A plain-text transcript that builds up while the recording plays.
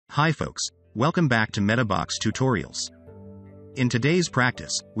Hi folks, welcome back to Meta Box Tutorials. In today's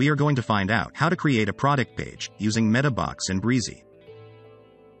practice, we are going to find out how to create a product page using Meta Box and Brizy.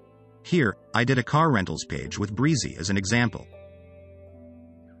 Here, I did a car rentals page with Brizy as an example.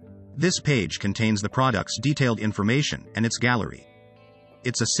 This page contains the product's detailed information and its gallery.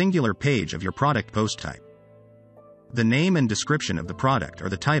 It's a singular page of your product post type. The name and description of the product are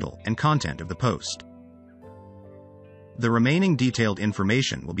the title and content of the post. The remaining detailed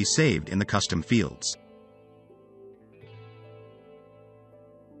information will be saved in the custom fields.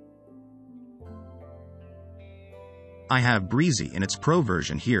 I have Brizy in its Pro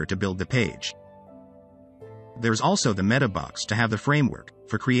version here to build the page. There's also the Meta Box to have the framework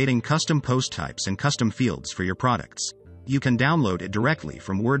for creating custom post types and custom fields for your products. You can download it directly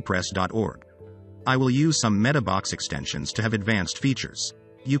from WordPress.org. I will use some Meta Box extensions to have advanced features.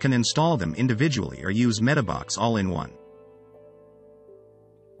 You can install them individually or use Meta Box all in one.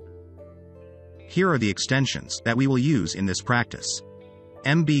 Here are the extensions that we will use in this practice.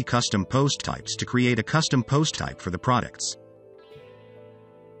 MB Custom Post Types to create a custom post type for the products.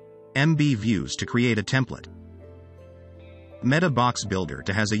 MB Views to create a template. Meta Box Builder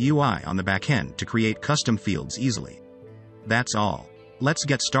to has a UI on the backend to create custom fields easily. That's all. Let's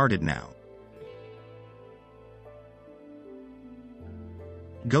get started now.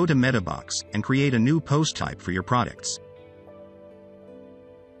 Go to Meta Box and create a new post type for your products.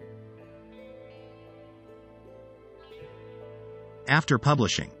 After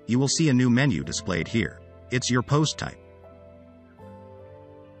publishing, you will see a new menu displayed here. It's your post type.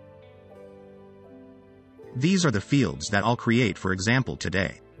 These are the fields that I'll create for example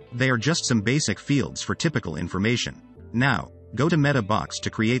today. They are just some basic fields for typical information. Now, go to Meta Box to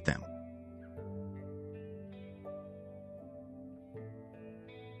create them.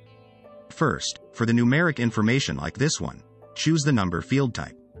 First, for the numeric information like this one, choose the number field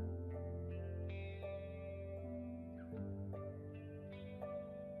type.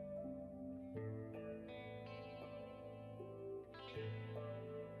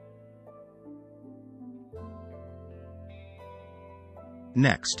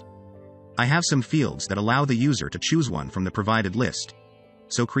 Next, I have some fields that allow the user to choose one from the provided list,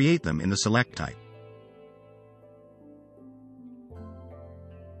 so create them in the select type.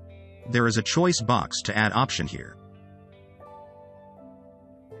 There is a choice box to add option here.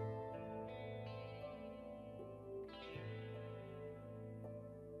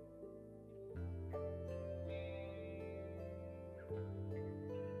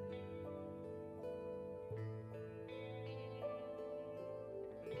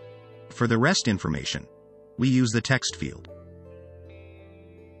 For the rest information, we use the text field.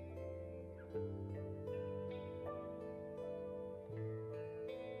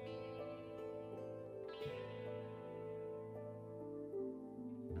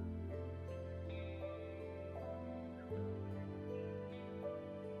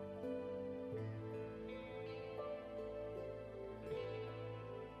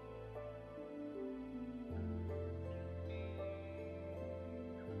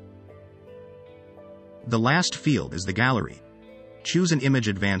 The last field is the gallery. Choose an image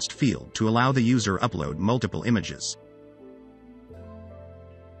advanced field to allow the user upload multiple images.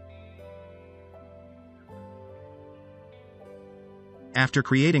 After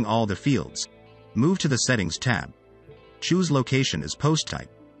creating all the fields, move to the Settings tab. Choose Location as Post Type.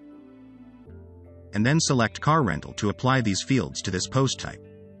 And then select Car Rental to apply these fields to this post type.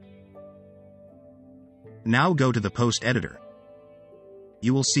 Now go to the Post Editor.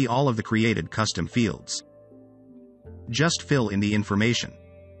 You will see all of the created custom fields. Just fill in the information.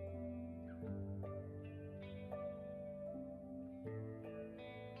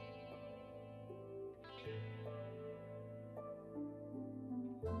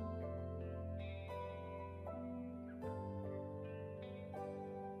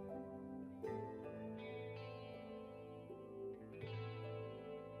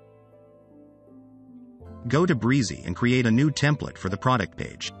 Go to Brizy and create a new template for the product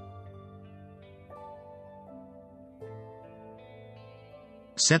page.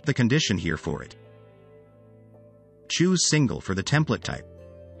 Set the condition here for it. Choose Single for the template type,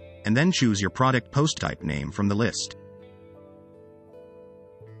 and then choose your product post type name from the list.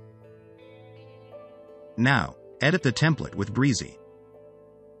 Now, edit the template with Brizy.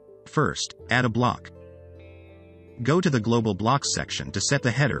 First, add a block. Go to the Global Blocks section to set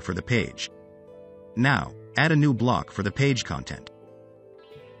the header for the page. Now, add a new block for the page content.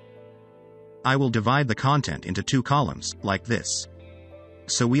 I will divide the content into two columns, like this.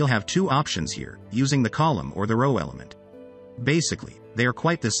 So we'll have two options here, using the column or the row element. Basically, they are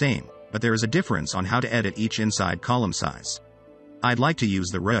quite the same, but there is a difference on how to edit each inside column size. I'd like to use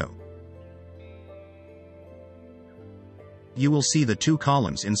the row. You will see the two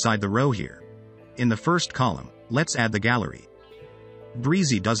columns inside the row here. In the first column, let's add the gallery.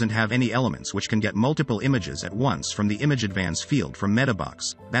 Brizy doesn't have any elements which can get multiple images at once from the Image Advance field from Meta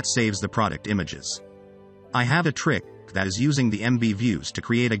Box, that saves the product images. I have a trick, that is using the MB views to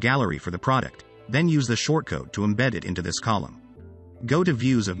create a gallery for the product, then use the shortcode to embed it into this column. Go to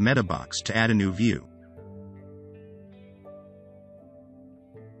Views of Meta Box to add a new view.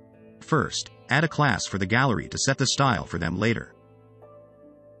 First, add a class for the gallery to set the style for them later.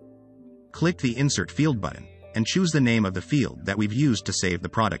 Click the Insert Field button, and choose the name of the field that we've used to save the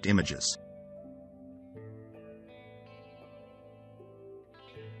product images.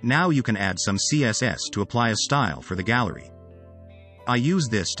 Now you can add some CSS to apply a style for the gallery. I use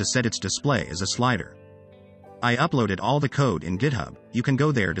this to set its display as a slider. I uploaded all the code in GitHub, you can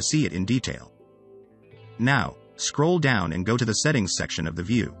go there to see it in detail. Now, scroll down and go to the Settings section of the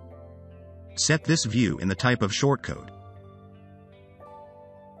view. Set this view in the type of shortcode.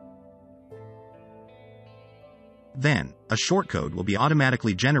 Then, a shortcode will be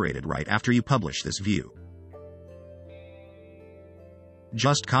automatically generated right after you publish this view.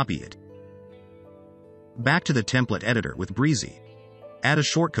 Just copy it. Back to the template editor with Brizy. Add a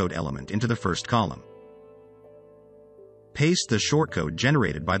shortcode element into the first column. Paste the shortcode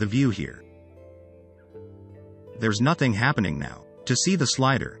generated by the view here. There's nothing happening now. To see the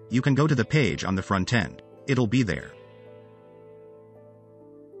slider, you can go to the page on the front end. It'll be there.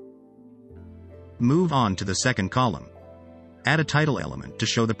 Move on to the second column. Add a title element to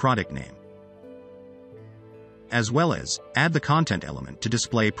show the product name. As well as, add the content element to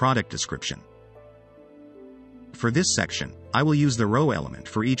display product description. For this section, I will use the row element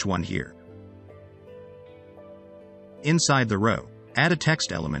for each one here. Inside the row, add a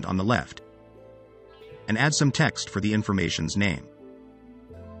text element on the left, and add some text for the information's name.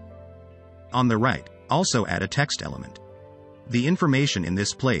 On the right, also add a text element. The information in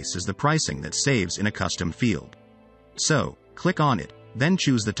this place is the pricing that saves in a custom field. So, click on it, then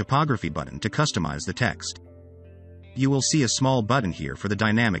choose the typography button to customize the text. You will see a small button here for the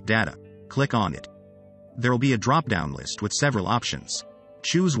dynamic data. Click on it. There will be a drop-down list with several options.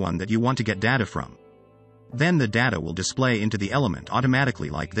 Choose one that you want to get data from. Then the data will display into the element automatically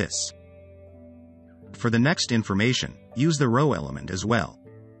like this. For the next information, use the row element as well.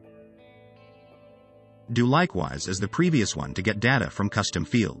 Do likewise as the previous one to get data from custom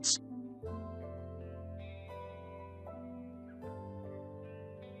fields.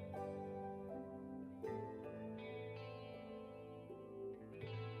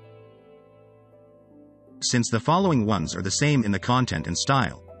 Since the following ones are the same in the content and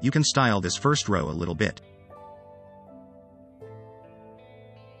style, you can style this first row a little bit.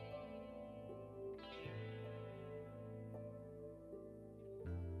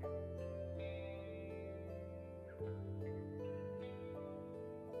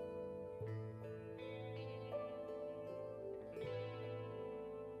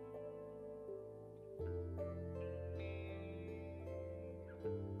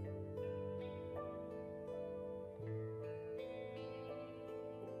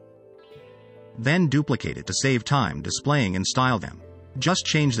 Then duplicate it to save time displaying and style them. Just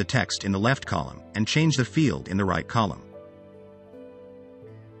change the text in the left column, and change the field in the right column.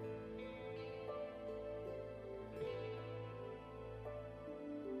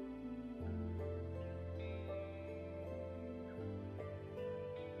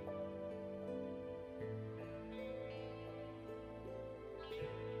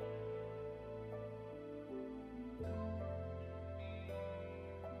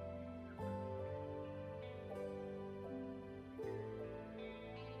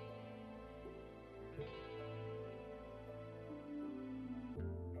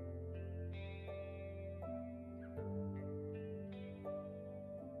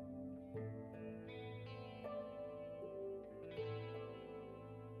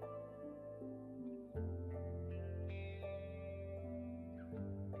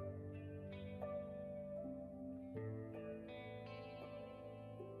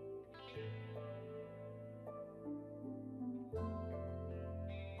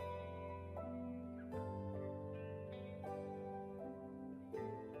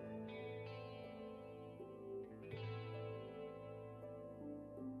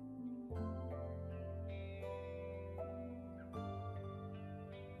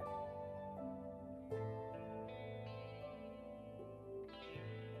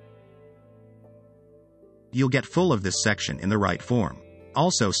 You'll get full of this section in the right form.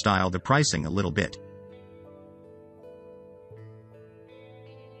 Also style the pricing a little bit.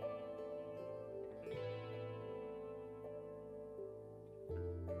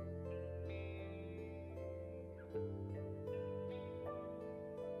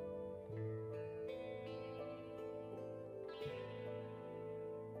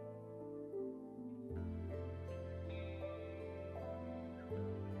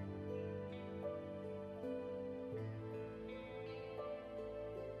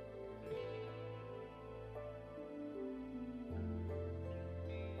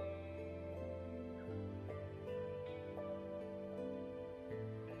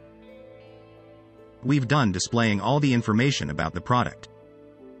 We've done displaying all the information about the product.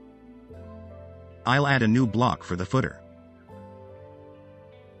 I'll add a new block for the footer.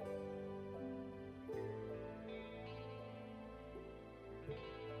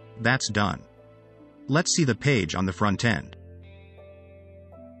 That's done. Let's see the page on the front end.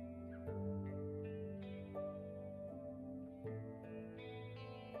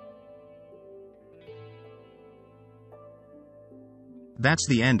 That's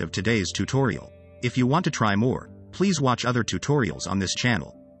the end of today's tutorial. If you want to try more, please watch other tutorials on this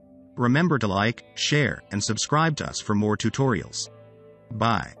channel. Remember to like, share, and subscribe to us for more tutorials.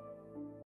 Bye.